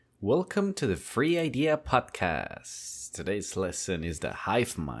Welcome to the Free Idea Podcast. Today's lesson is the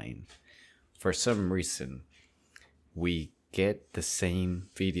Hive Mind. For some reason, we get the same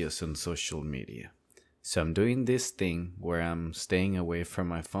videos on social media. So I'm doing this thing where I'm staying away from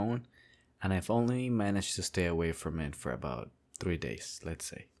my phone, and I've only managed to stay away from it for about 3 days, let's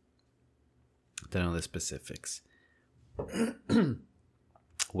say. Don't know the specifics.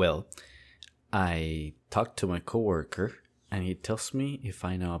 Well, I talked to my coworker, and he tells me if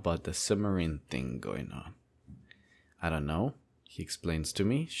I know about the submarine thing going on. I don't know. He explains to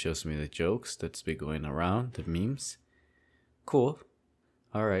me, shows me the jokes that's been going around, the memes. Cool.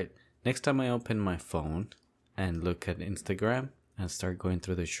 Alright, next time I open my phone and look at Instagram and start going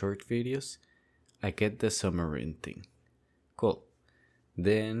through the short videos, I get the submarine thing. Cool.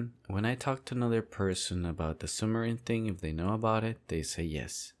 Then, when I talk to another person about the submarine thing, if they know about it, they say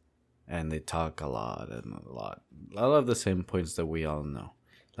yes. And they talk a lot. A lot of the same points that we all know.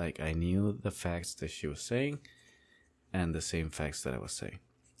 Like, I knew the facts that she was saying and the same facts that I was saying.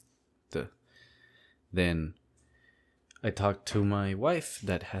 Then I talked to my wife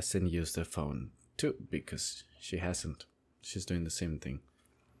that hasn't used the phone too, because she hasn't. She's doing the same thing.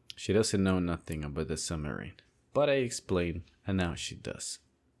 She doesn't know nothing about the submarine. But I explained, and now she does.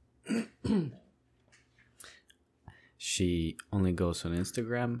 She only goes on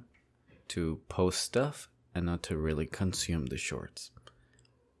Instagram to post stuff and not to really consume the shorts.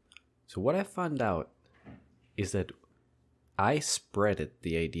 So what I found out is that I spreaded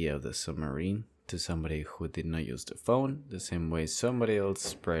the idea of the submarine to somebody who did not use the phone the same way somebody else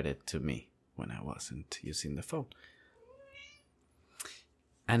spread it to me when I wasn't using the phone.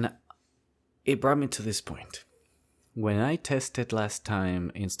 And it brought me to this point. When I tested last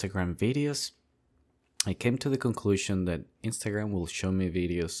time Instagram videos, I came to the conclusion that Instagram will show me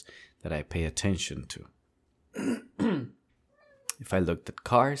videos that I pay attention to. If I looked at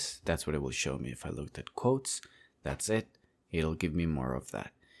cars, that's what it will show me. If I looked at quotes, that's it. It'll give me more of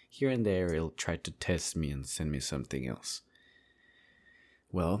that. Here and there, it'll try to test me and send me something else.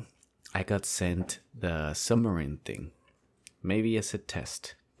 Well, I got sent the submarine thing, maybe as a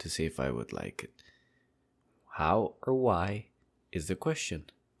test to see if I would like it. How or why is the question.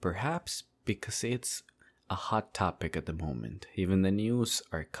 Perhaps because it's a hot topic at the moment. Even the news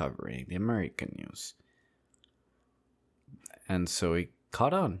are covering, the American news. And so it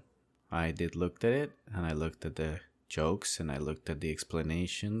caught on. I did look at it, and I looked at the jokes, and I looked at the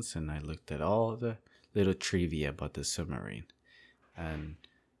explanations, and I looked at all the little trivia about the submarine. And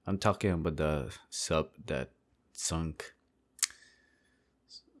I'm talking about the sub that sunk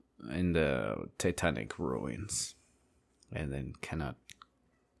in the Titanic ruins and then cannot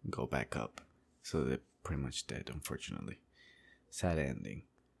go back up. So they're pretty much dead, unfortunately. Sad ending.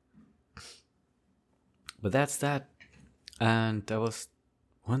 But that's that. And I was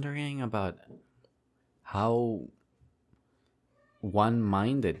wondering about how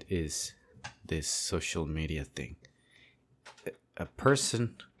one-minded is this social media thing. A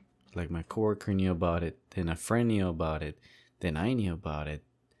person, like my coworker knew about it, then a friend knew about it, then I knew about it,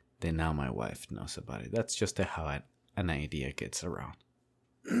 then now my wife knows about it. That's just how an idea gets around.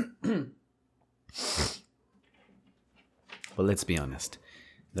 But let's be honest.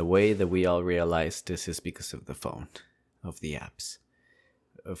 The way that we all realize this is because of the phone, of the apps,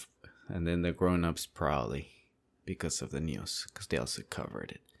 and then the grown-ups probably because of the news, because they also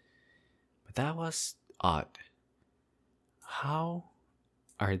covered it. But that was odd. How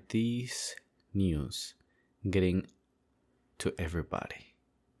are these news getting to everybody?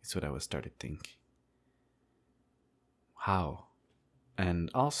 Is what I was started thinking. How?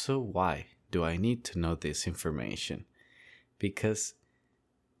 And also, why do I need to know this information? Because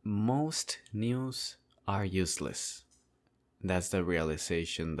most news are useless. That's the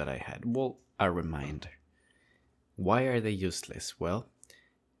realization that I had. Well, a reminder. Why are they useless? Well,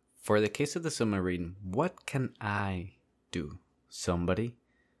 for the case of the submarine, what can I do? Somebody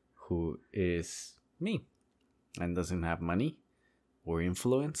who is me and doesn't have money or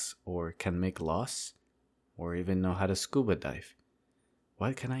influence or can make laws or even know how to scuba dive.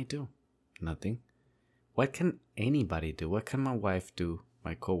 What can I do? Nothing. What can anybody do? What can my wife do?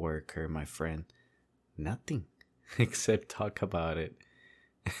 My coworker, my friend? Nothing. Except talk about it.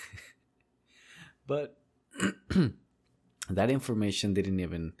 But that information didn't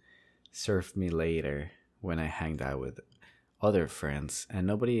even serve me later when I hanged out with other friends and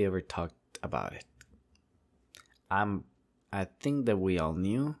nobody ever talked about it. I think that we all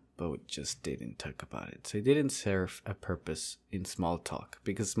knew, but we just didn't talk about it. So it didn't serve a purpose in small talk,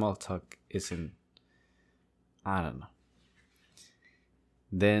 because small talk isn't, I don't know.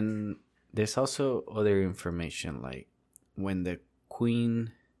 Then there's also other information, like when the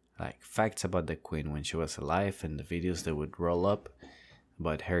Queen like facts about the queen when she was alive and the videos that would roll up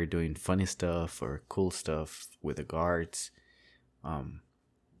about her doing funny stuff or cool stuff with the guards. And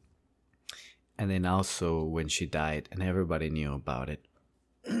then also when she died and everybody knew about it.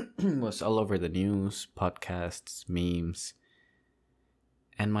 It was all over the news, podcasts, memes.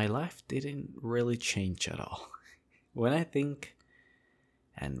 And my life didn't really change at all. When I think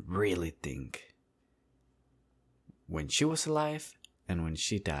and really think, when she was alive and when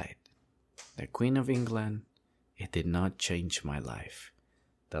she died, the Queen of England, it did not change my life.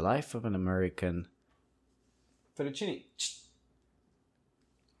 The life of an American. Fettuccine.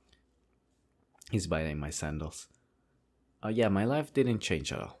 He's biting my sandals. Yeah, my life didn't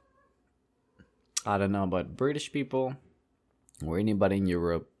change at all. I don't know about British people or anybody in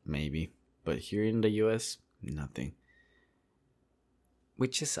Europe, maybe. But here in the US, nothing.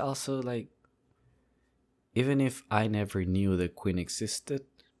 Which is also like, even if I never knew the Queen existed,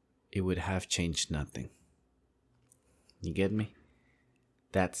 it would have changed nothing. You get me?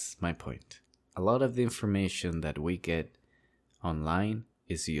 That's my point. A lot of the information that we get online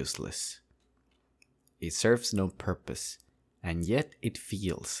is useless. It serves no purpose, and yet it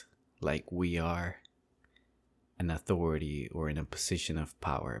feels like we are an authority or in a position of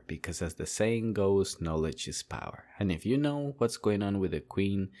power, because as the saying goes, knowledge is power. And if you know what's going on with the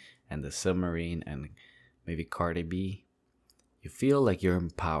Queen and the submarine and maybe Cardi B, you feel like you're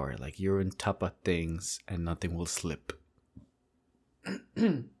in power, like you're on top of things and nothing will slip.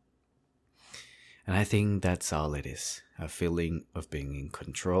 And I think that's all it is, a feeling of being in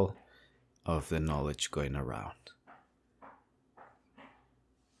control of the knowledge going around.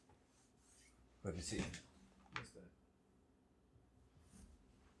 Let me see. What's that?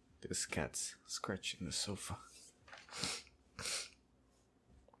 This cat's scratching the sofa.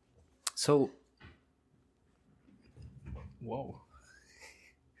 So, whoa.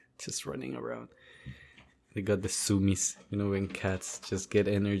 Just running around. They got the sumis, you know, when cats just get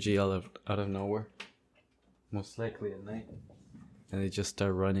energy out of nowhere. Most likely at night. And they just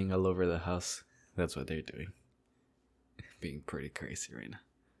start running all over the house. That's what they're doing. Being pretty crazy right now.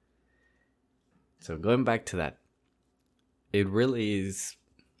 So going back to that. It really is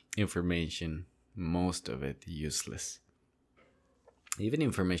information, most of it useless. Even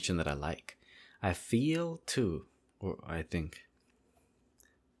information that I like. I feel too, or I think,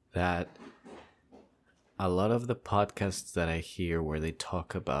 that a lot of the podcasts that I hear where they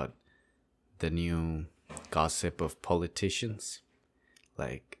talk about the new gossip of politicians,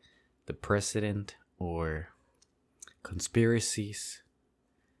 like the president or conspiracies,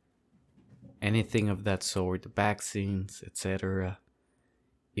 anything of that sort, vaccines, etc.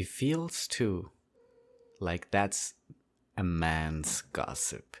 It feels too like that's a man's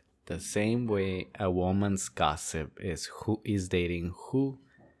gossip. The same way a woman's gossip is who is dating who,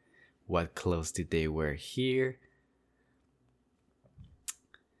 what clothes did they wear here,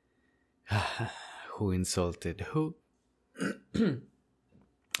 who insulted who.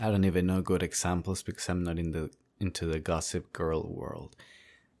 I don't even know good examples because I'm not into the gossip girl world.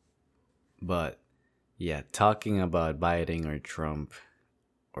 But yeah, talking about Biden or Trump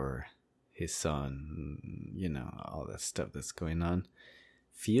or his son, you know, all that stuff that's going on,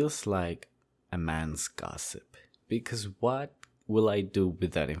 feels like a man's gossip. Because what will I do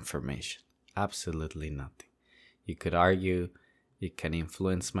with that information? Absolutely nothing. You could argue it can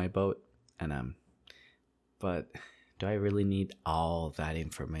influence my vote, but do I really need all that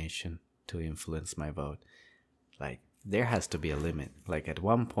information to influence my vote? Like, there has to be a limit. Like, at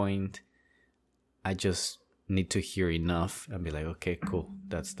one point, I just need to hear enough and be like, okay, cool,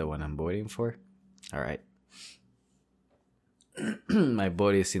 that's the one I'm voting for. All right. My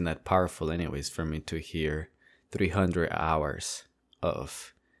body isn't that powerful anyways for me to hear 300 hours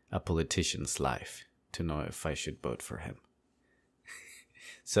of a politician's life to know if I should vote for him.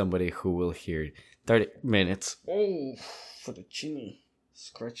 Somebody who will hear 30 minutes. Oh, for the chinny.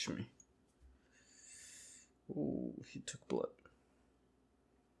 Scratch me. Oh, he took blood.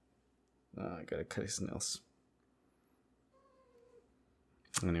 I gotta cut his nails.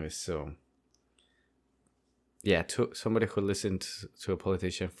 Anyway, so yeah, somebody who listened to a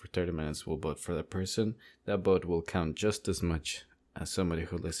politician for 30 minutes will vote for that person. That vote will count just as much as somebody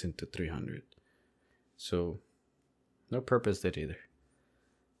who listened to 300. So, no purpose there either.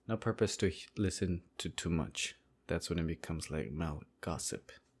 No purpose to listen to too much. That's when it becomes like male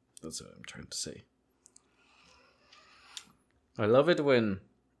gossip. That's what I'm trying to say. I love it when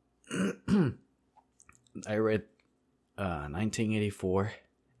I read 1984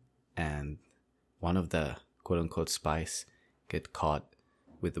 and one of the quote-unquote spies get caught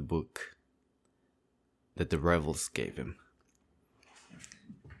with a book that the rebels gave him.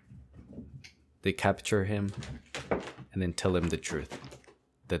 They capture him and then tell him the truth,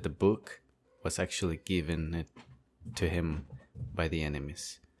 that the book was actually given to him by the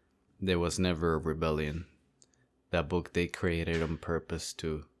enemies. There was never a rebellion. That book they created on purpose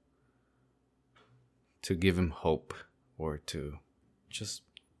to give him hope, or to just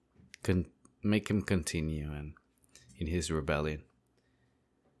make him continue in his rebellion.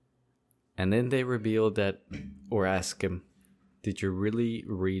 And then they reveal that, or ask him, did you really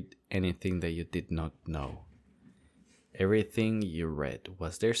read anything that you did not know? Everything you read,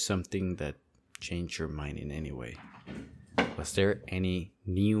 was there something that changed your mind in any way? Was there any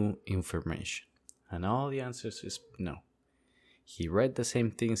new information? And all the answers is no. He read the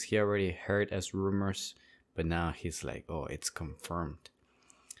same things he already heard as rumors, but now he's like, oh, it's confirmed.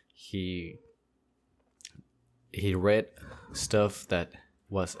 He read stuff that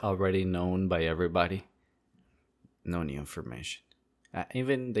was already known by everybody. No new information.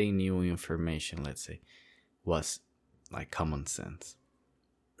 Even the new information, let's say, was like common sense.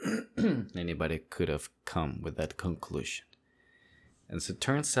 Anybody could have come with that conclusion. And so it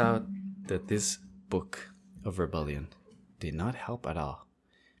turns out that this book of rebellion did not help at all.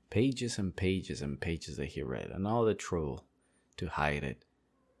 Pages and pages and pages that he read, and all the trouble to hide it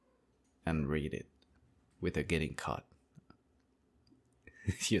and read it without getting caught.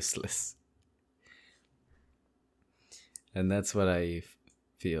 Useless. And that's what I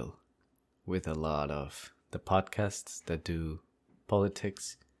feel with a lot of the podcasts that do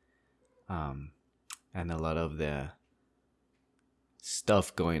politics, and a lot of the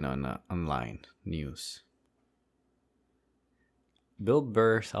stuff going on online news. Bill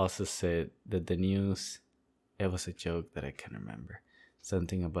Burr also said that the news, it was a joke that I can't remember.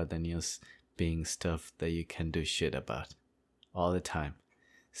 Something about the news being stuff that you can do shit about all the time.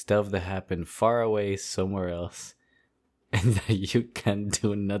 Stuff that happened far away somewhere else and that you can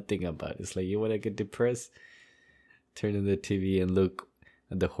do nothing about. It's like, you want to get depressed? Turn on the TV and look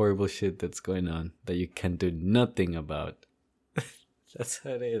at the horrible shit that's going on that you can do nothing about. That's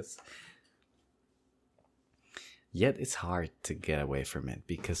how it is. Yet it's hard to get away from it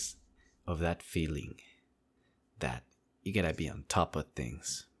because of that feeling that you gotta be on top of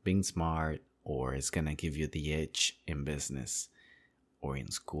things. Being smart, or it's gonna give you the edge in business, or in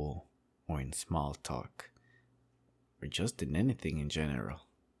school, or in small talk, or just in anything in general.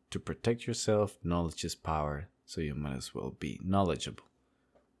 To protect yourself, knowledge is power, so you might as well be knowledgeable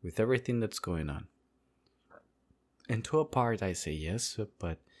with everything that's going on. And to a part, I say yes,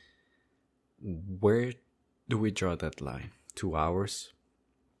 but where do we draw that line? 2 hours?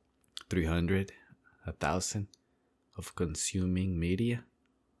 300? 1,000 of consuming media?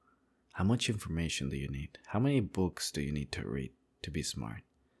 How much information do you need? How many books do you need to read to be smart?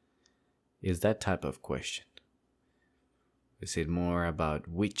 Is that type of question. Is it more about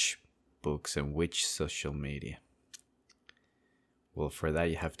which books and which social media? Well, for that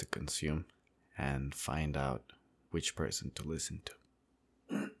you have to consume and find out which person to listen to.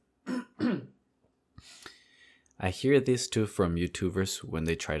 I hear this too from YouTubers when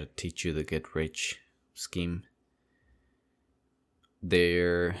they try to teach you the get rich scheme.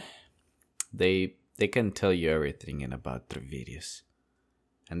 They can tell you everything in about 3 videos.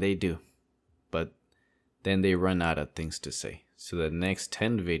 And they do. But then they run out of things to say. So the next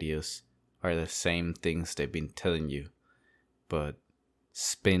 10 videos are the same things they've been telling you, but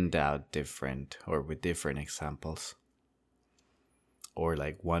spinned out different or with different examples. Or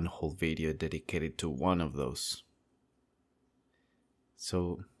like one whole video dedicated to one of those.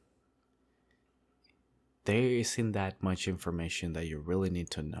 So there isn't that much information that you really need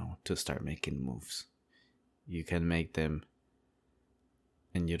to know to start making moves. You can make them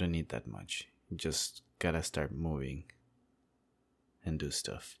and you don't need that much. You just gotta start moving and do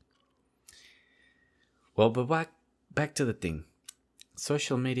stuff. Well, but back to the thing.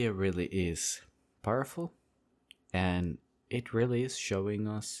 Social media really is powerful, and it really is showing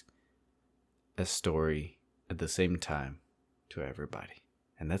us a story at the same time to everybody.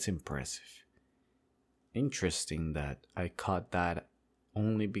 And that's impressive. Interesting that I caught that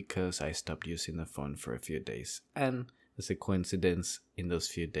only because I stopped using the phone for a few days. And as a coincidence, in those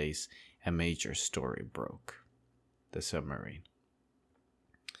few days, a major story broke. The submarine.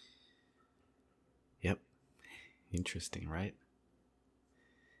 Yep. Interesting, right?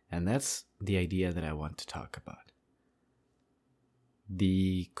 And that's the idea that I want to talk about.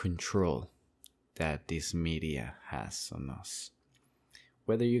 The control that this media has on us.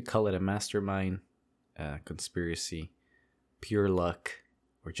 Whether you call it a mastermind, a conspiracy, pure luck,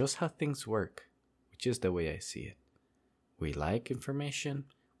 or just how things work, which is the way I see it. We like information,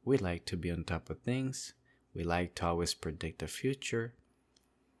 we like to be on top of things, we like to always predict the future.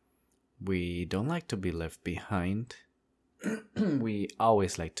 We don't like to be left behind. We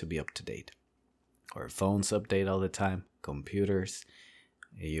always like to be up to date. Our phones update all the time, computers.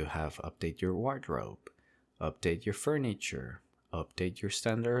 You have update your wardrobe, update your furniture, update your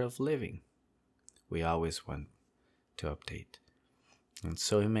standard of living. We always want to update. And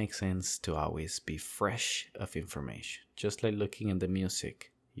so it makes sense to always be fresh of information. Just like looking at the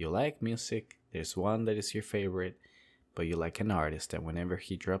music. You like music, there's one that is your favorite, but you like an artist, and whenever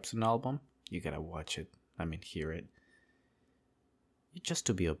he drops an album, you gotta watch it. Hear it. Just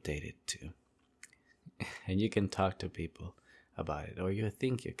to be updated too. And you can talk to people about it, or you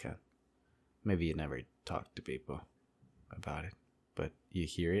think you can. Maybe you never talk to people about it, but you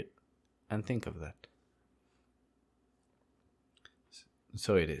hear it and think of that.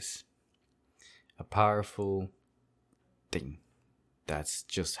 So it is a powerful thing. That's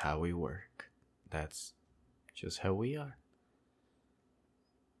just how we work. That's just how we are.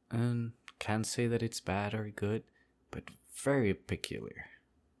 And can't say that it's bad or good, but very peculiar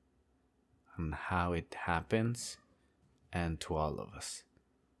on how it happens and to all of us.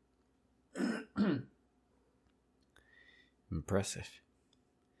 Impressive.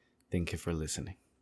 Thank you for listening.